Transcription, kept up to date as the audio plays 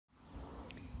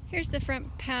Here's the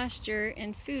front pasture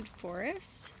and food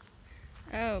forest.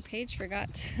 Oh, Paige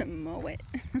forgot to mow it.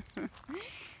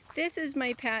 This is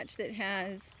my patch that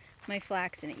has my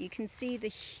flax in it. You can see the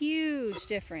huge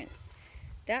difference.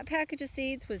 That package of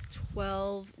seeds was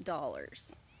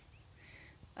 $12.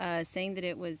 Saying that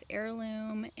it was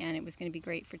heirloom and it was going to be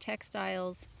great for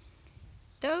textiles.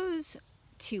 Those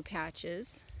two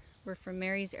patches were from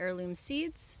Mary's Heirloom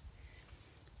Seeds,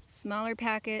 smaller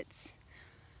packets,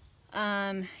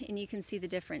 and you can see the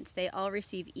difference. They all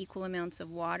receive equal amounts of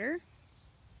water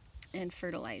and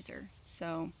fertilizer.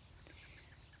 So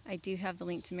I do have the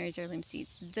link to Mary's Heirloom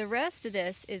Seeds. The rest of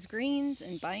this is greens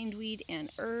and bindweed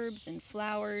and herbs and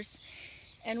flowers.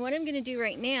 And what I'm going to do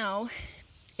right now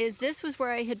is, this was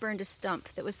where I had burned a stump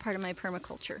that was part of my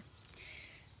permaculture.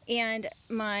 And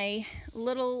my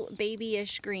little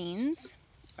babyish greens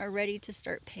are ready to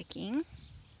start picking.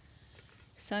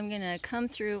 So I'm going to come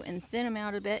through and thin them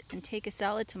out a bit and take a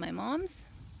salad to my mom's,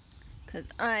 because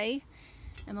I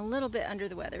am a little bit under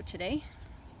the weather today.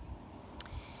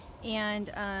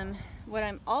 And what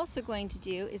I'm also going to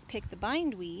do is pick the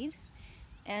bindweed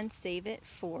and save it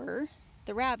for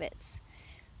the rabbits.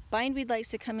 Bindweed likes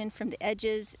to come in from the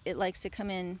edges. It likes to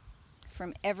come in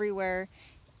from everywhere.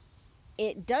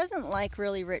 It doesn't like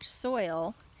really rich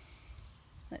soil.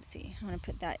 Let's see, I want to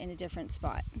put that in a different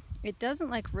spot. It doesn't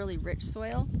like really rich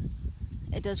soil.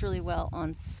 It does really well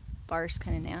on sparse,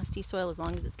 kind of nasty soil, as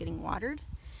long as it's getting watered.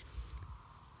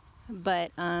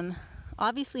 But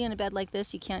obviously in a bed like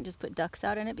this, you can't just put ducks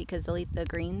out in it, because they'll eat the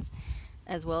greens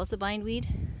as well as the bindweed.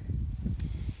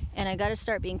 And I got to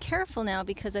start being careful now,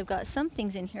 because I've got some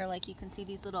things in here, like you can see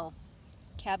these little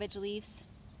cabbage leaves,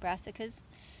 brassicas.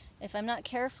 If I'm not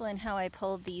careful in how I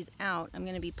pull these out, I'm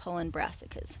going to be pulling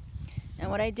brassicas. And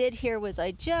what I did here was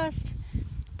I just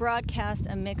broadcast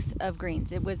a mix of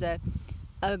greens. It was a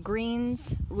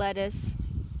greens lettuce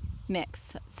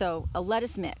mix. So a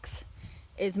lettuce mix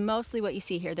is mostly what you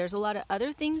see here. There's a lot of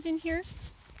other things in here.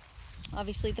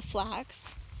 Obviously the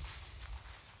flax.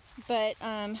 But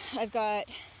I've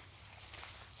got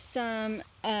some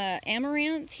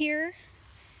amaranth here.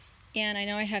 And I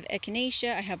know I have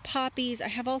echinacea, I have poppies, I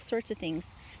have all sorts of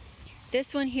things.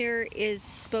 This one here is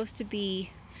supposed to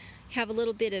have a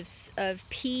little bit of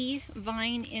pea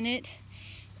vine in it,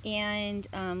 and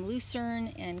lucerne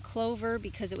and clover,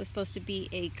 because it was supposed to be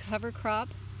a cover crop.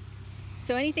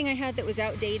 So anything I had that was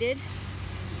outdated,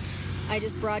 I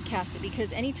just broadcast it,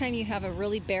 because anytime you have a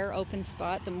really bare open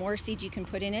spot, the more seed you can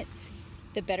put in it,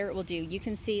 the better it will do. You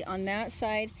can see on that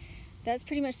side, that's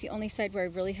pretty much the only side where I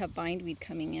really have bindweed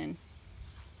coming in.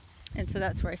 And so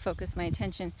that's where I focus my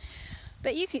attention.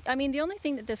 But you can, I mean, the only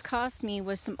thing that this cost me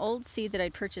was some old seed that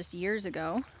I'd purchased years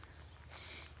ago,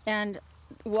 and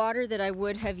water that I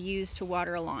would have used to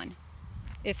water a lawn,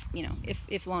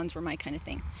 if lawns were my kind of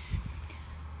thing.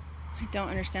 I don't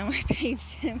understand why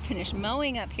Paige didn't finish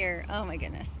mowing up here. Oh my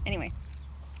goodness. Anyway,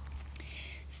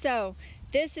 so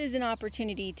this is an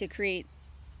opportunity to create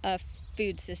a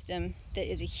food system that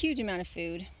is a huge amount of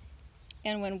food,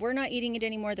 and when we're not eating it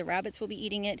anymore, the rabbits will be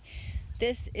eating it.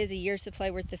 This is a year's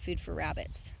supply worth of food for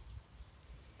rabbits,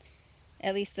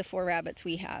 at least the 4 rabbits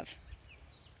we have.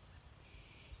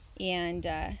 And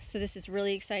so this is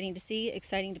really exciting to see,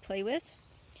 exciting to play with.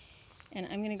 And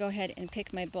I'm going to go ahead and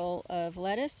pick my bowl of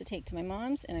lettuce to take to my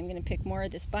mom's, and I'm going to pick more of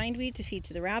this bindweed to feed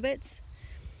to the rabbits.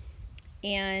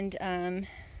 And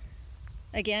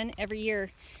again, every year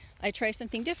I try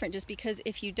something different, just because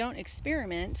if you don't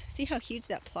experiment, see how huge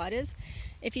that plot is?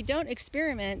 If you don't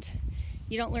experiment,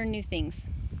 you don't learn new things.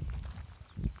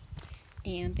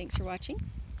 And thanks for watching.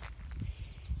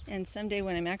 And someday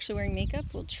when I'm actually wearing makeup,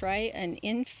 we'll try an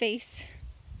in-face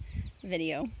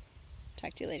video.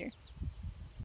 Talk to you later.